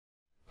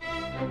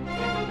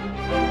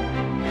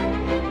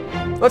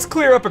Let's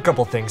clear up a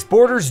couple things.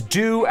 Borders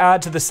do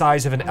add to the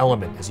size of an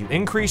element. As you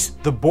increase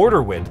the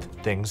border width,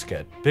 things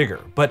get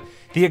bigger. But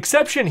the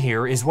exception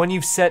here is when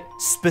you've set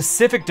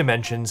specific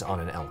dimensions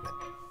on an element.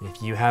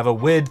 If you have a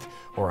width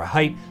or a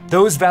height,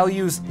 those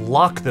values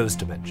lock those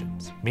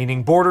dimensions,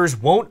 meaning borders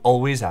won't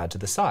always add to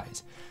the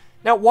size.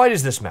 Now, why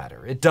does this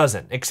matter? It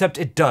doesn't, except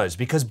it does,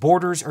 because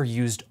borders are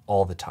used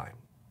all the time.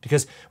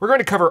 Because we're going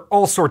to cover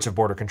all sorts of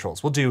border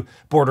controls. We'll do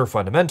border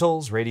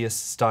fundamentals, radius,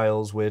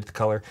 styles, width,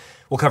 color.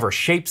 We'll cover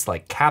shapes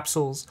like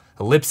capsules,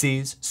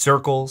 ellipses,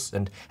 circles,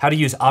 and how to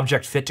use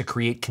object fit to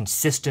create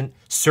consistent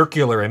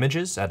circular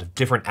images out of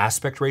different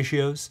aspect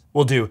ratios.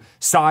 We'll do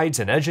sides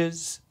and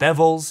edges,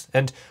 bevels,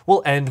 and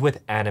we'll end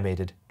with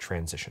animated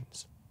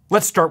transitions.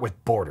 Let's start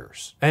with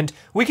borders. And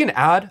we can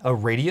add a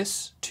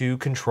radius to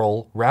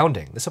control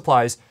rounding. This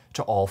applies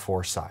to all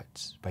four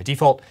sides. By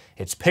default,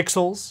 it's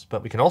pixels,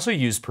 but we can also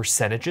use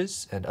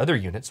percentages and other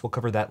units. We'll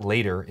cover that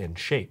later in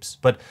shapes.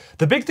 But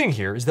the big thing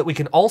here is that we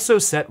can also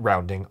set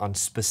rounding on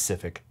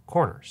specific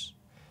corners.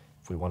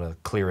 If we want to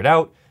clear it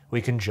out,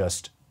 we can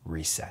just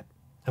reset.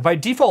 And by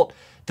default,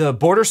 the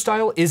border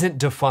style isn't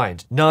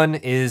defined. None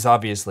is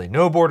obviously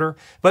no border,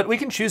 but we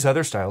can choose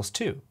other styles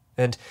too.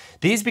 And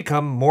these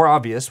become more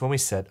obvious when we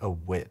set a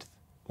width.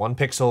 1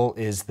 pixel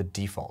is the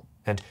default,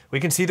 and we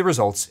can see the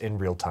results in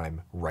real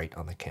time right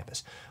on the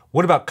canvas.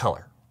 What about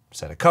color?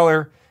 Set a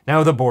color.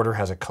 Now the border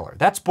has a color.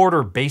 That's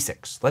border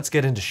basics. Let's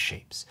get into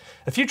shapes.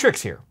 A few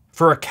tricks here.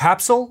 For a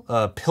capsule,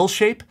 a pill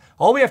shape,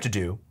 all we have to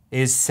do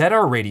is set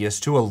our radius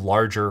to a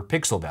larger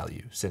pixel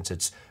value. Since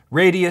it's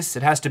radius,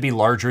 it has to be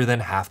larger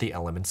than half the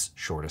element's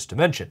shortest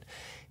dimension.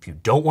 If you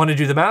don't want to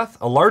do the math,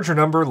 a larger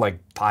number like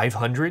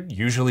 500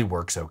 usually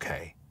works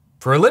okay.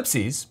 For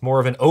ellipses, more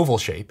of an oval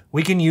shape,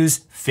 we can use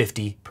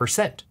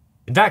 50%.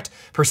 In fact,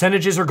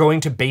 percentages are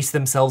going to base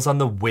themselves on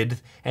the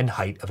width and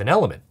height of an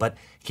element. But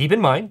keep in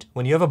mind,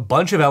 when you have a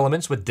bunch of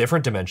elements with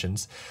different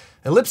dimensions,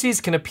 ellipses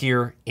can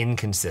appear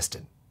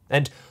inconsistent.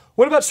 And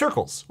what about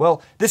circles?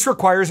 Well, this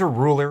requires a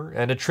ruler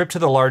and a trip to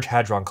the Large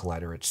Hadron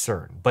Collider at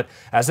CERN. But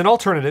as an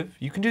alternative,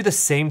 you can do the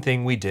same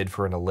thing we did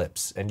for an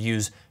ellipse and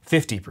use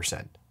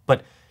 50%.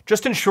 But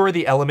just ensure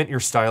the element you're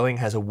styling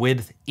has a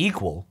width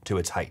equal to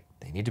its height.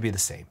 They need to be the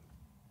same.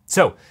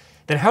 So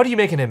then how do you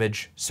make an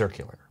image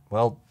circular?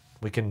 Well,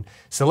 we can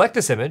select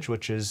this image,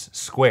 which is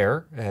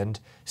square, and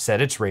set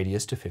its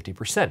radius to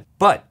 50%.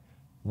 But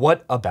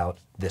what about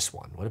this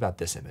one? What about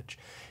this image?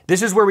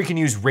 This is where we can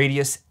use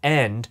radius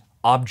and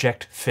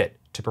object fit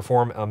to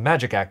perform a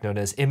magic act known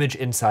as image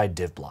inside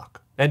div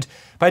block. And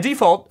by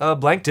default, a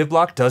blank div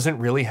block doesn't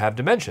really have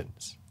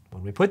dimensions.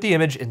 When we put the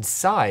image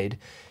inside,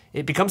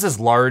 it becomes as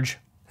large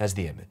as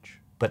the image.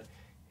 But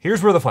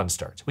here's where the fun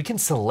starts. We can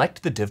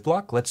select the div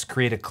block. Let's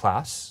create a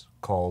class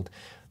called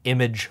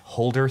image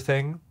holder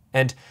thing.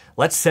 And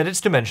let's set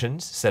its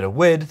dimensions, set a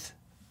width,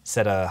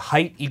 set a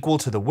height equal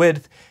to the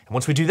width. And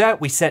once we do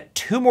that, we set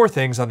two more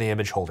things on the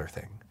image holder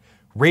thing.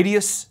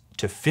 Radius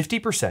to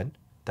 50%,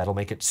 that'll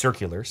make it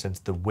circular since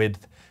the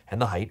width and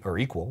the height are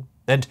equal.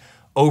 And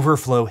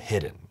overflow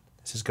hidden.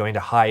 This is going to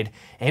hide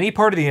any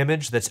part of the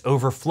image that's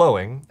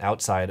overflowing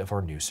outside of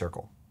our new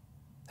circle.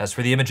 As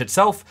for the image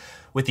itself,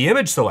 with the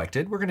image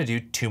selected, we're going to do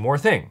two more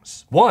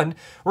things. One,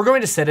 we're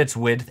going to set its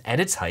width and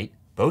its height,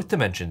 both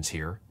dimensions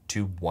here,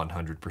 to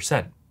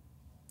 100%.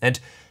 And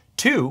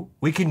two,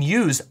 we can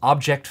use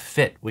object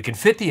fit. We can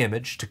fit the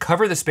image to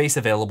cover the space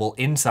available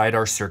inside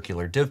our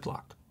circular div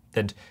block.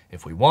 And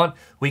if we want,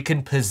 we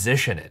can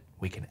position it.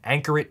 We can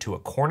anchor it to a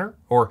corner,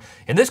 or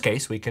in this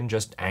case, we can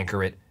just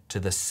anchor it to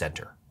the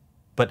center.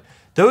 But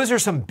those are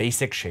some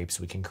basic shapes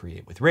we can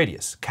create with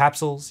radius.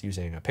 Capsules,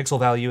 using a pixel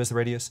value as the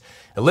radius,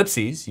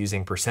 ellipses,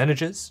 using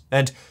percentages,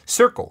 and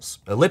circles,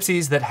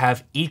 ellipses that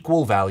have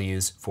equal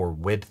values for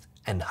width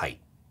and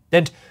height.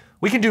 And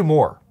we can do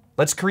more.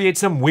 Let's create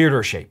some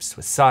weirder shapes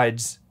with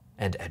sides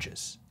and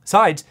edges.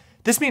 Sides,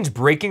 this means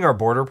breaking our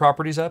border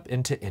properties up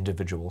into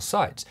individual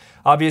sides.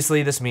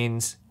 Obviously, this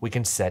means we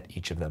can set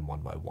each of them one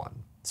by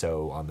one.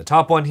 So on the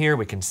top one here,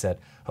 we can set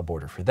a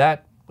border for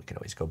that. We can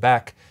always go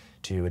back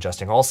to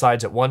adjusting all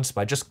sides at once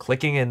by just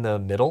clicking in the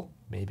middle.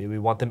 Maybe we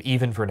want them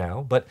even for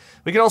now, but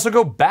we can also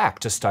go back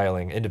to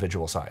styling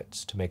individual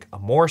sides to make a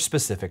more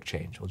specific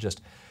change. We'll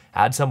just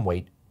add some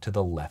weight to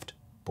the left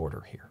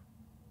border here.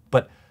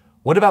 But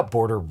what about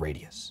border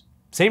radius?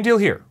 Same deal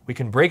here. We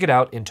can break it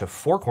out into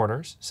four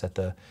corners, set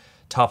the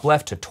top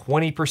left to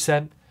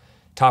 20%,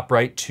 top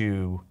right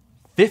to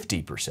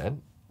 50%,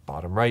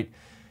 bottom right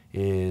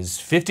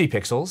is 50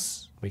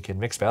 pixels. We can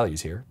mix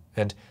values here,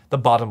 and the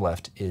bottom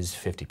left is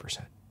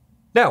 50%.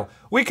 Now,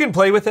 we can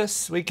play with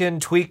this. We can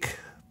tweak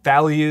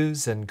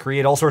values and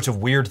create all sorts of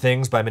weird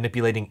things by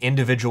manipulating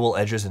individual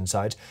edges and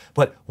sides.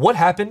 But what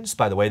happens,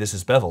 by the way, this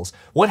is Bevels,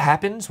 what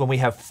happens when we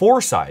have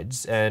four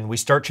sides and we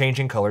start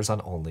changing colors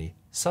on only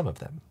some of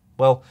them?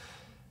 Well,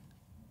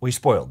 we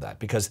spoiled that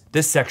because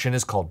this section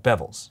is called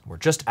Bevels. We're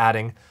just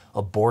adding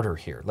a border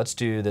here. Let's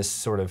do this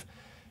sort of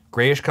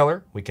grayish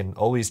color. We can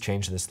always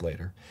change this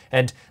later.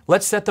 And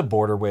let's set the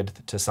border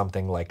width to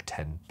something like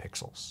 10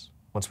 pixels.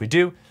 Once we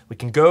do, we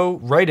can go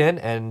right in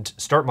and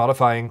start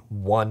modifying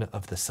one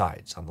of the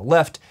sides. On the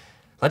left,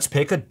 let's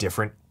pick a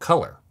different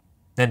color.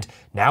 And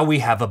now we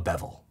have a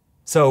bevel.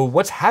 So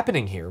what's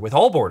happening here with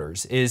all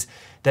borders is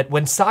that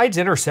when sides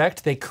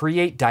intersect, they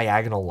create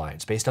diagonal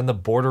lines based on the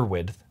border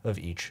width of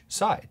each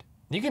side.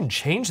 You can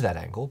change that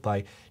angle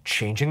by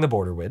changing the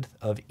border width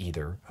of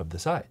either of the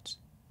sides.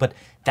 But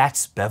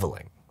that's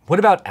beveling. What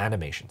about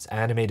animations,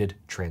 animated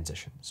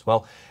transitions?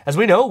 Well, as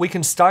we know, we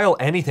can style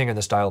anything in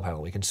the style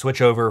panel. We can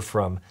switch over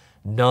from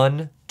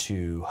none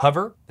to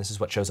hover. This is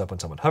what shows up when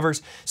someone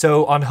hovers.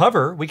 So on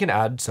hover, we can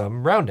add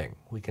some rounding.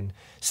 We can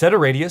set a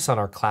radius on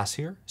our class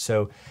here.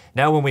 So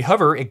now when we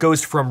hover, it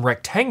goes from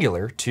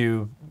rectangular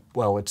to,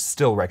 well, it's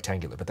still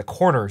rectangular, but the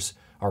corners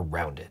are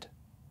rounded.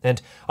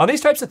 And on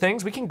these types of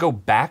things, we can go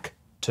back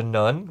to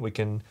none. We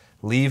can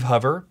leave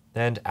hover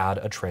and add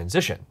a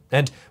transition.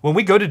 And when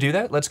we go to do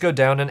that, let's go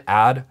down and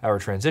add our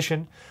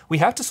transition. We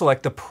have to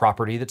select the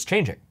property that's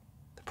changing.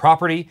 The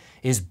property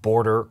is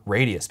border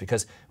radius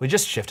because we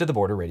just shifted the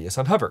border radius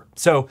on hover.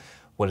 So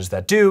what does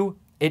that do?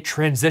 It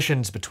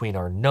transitions between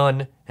our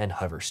none and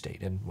hover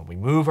state. And when we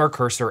move our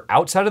cursor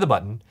outside of the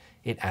button,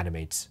 it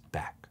animates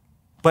back.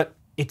 But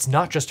it's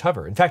not just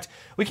hover. In fact,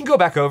 we can go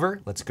back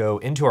over. Let's go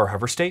into our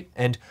hover state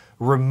and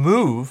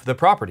remove the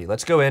property.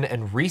 Let's go in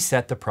and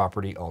reset the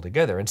property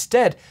altogether.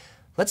 Instead,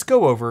 let's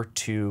go over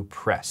to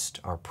pressed,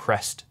 our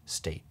pressed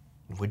state.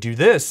 If we do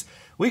this,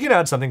 we can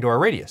add something to our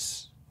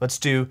radius. Let's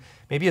do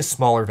maybe a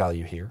smaller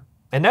value here.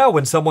 And now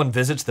when someone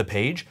visits the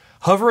page,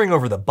 hovering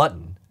over the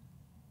button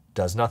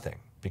does nothing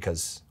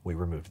because we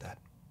removed that.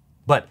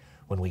 But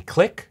when we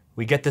click,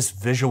 we get this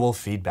visual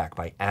feedback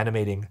by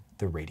animating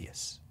the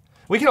radius.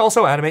 We can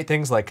also animate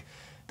things like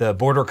the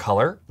border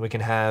color. We can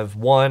have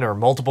one or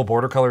multiple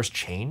border colors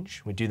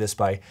change. We do this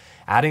by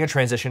adding a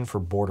transition for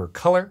border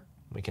color.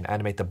 We can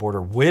animate the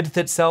border width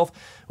itself,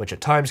 which at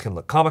times can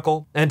look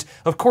comical. And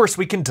of course,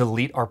 we can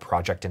delete our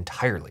project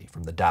entirely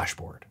from the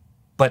dashboard.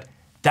 But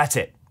that's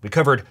it. We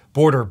covered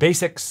border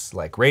basics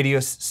like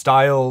radius,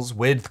 styles,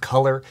 width,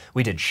 color.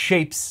 We did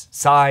shapes,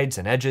 sides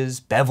and edges,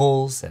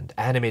 bevels, and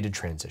animated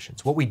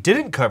transitions. What we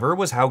didn't cover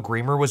was how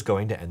Greamer was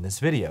going to end this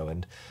video.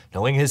 And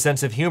knowing his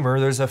sense of humor,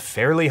 there's a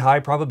fairly high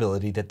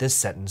probability that this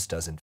sentence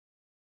doesn't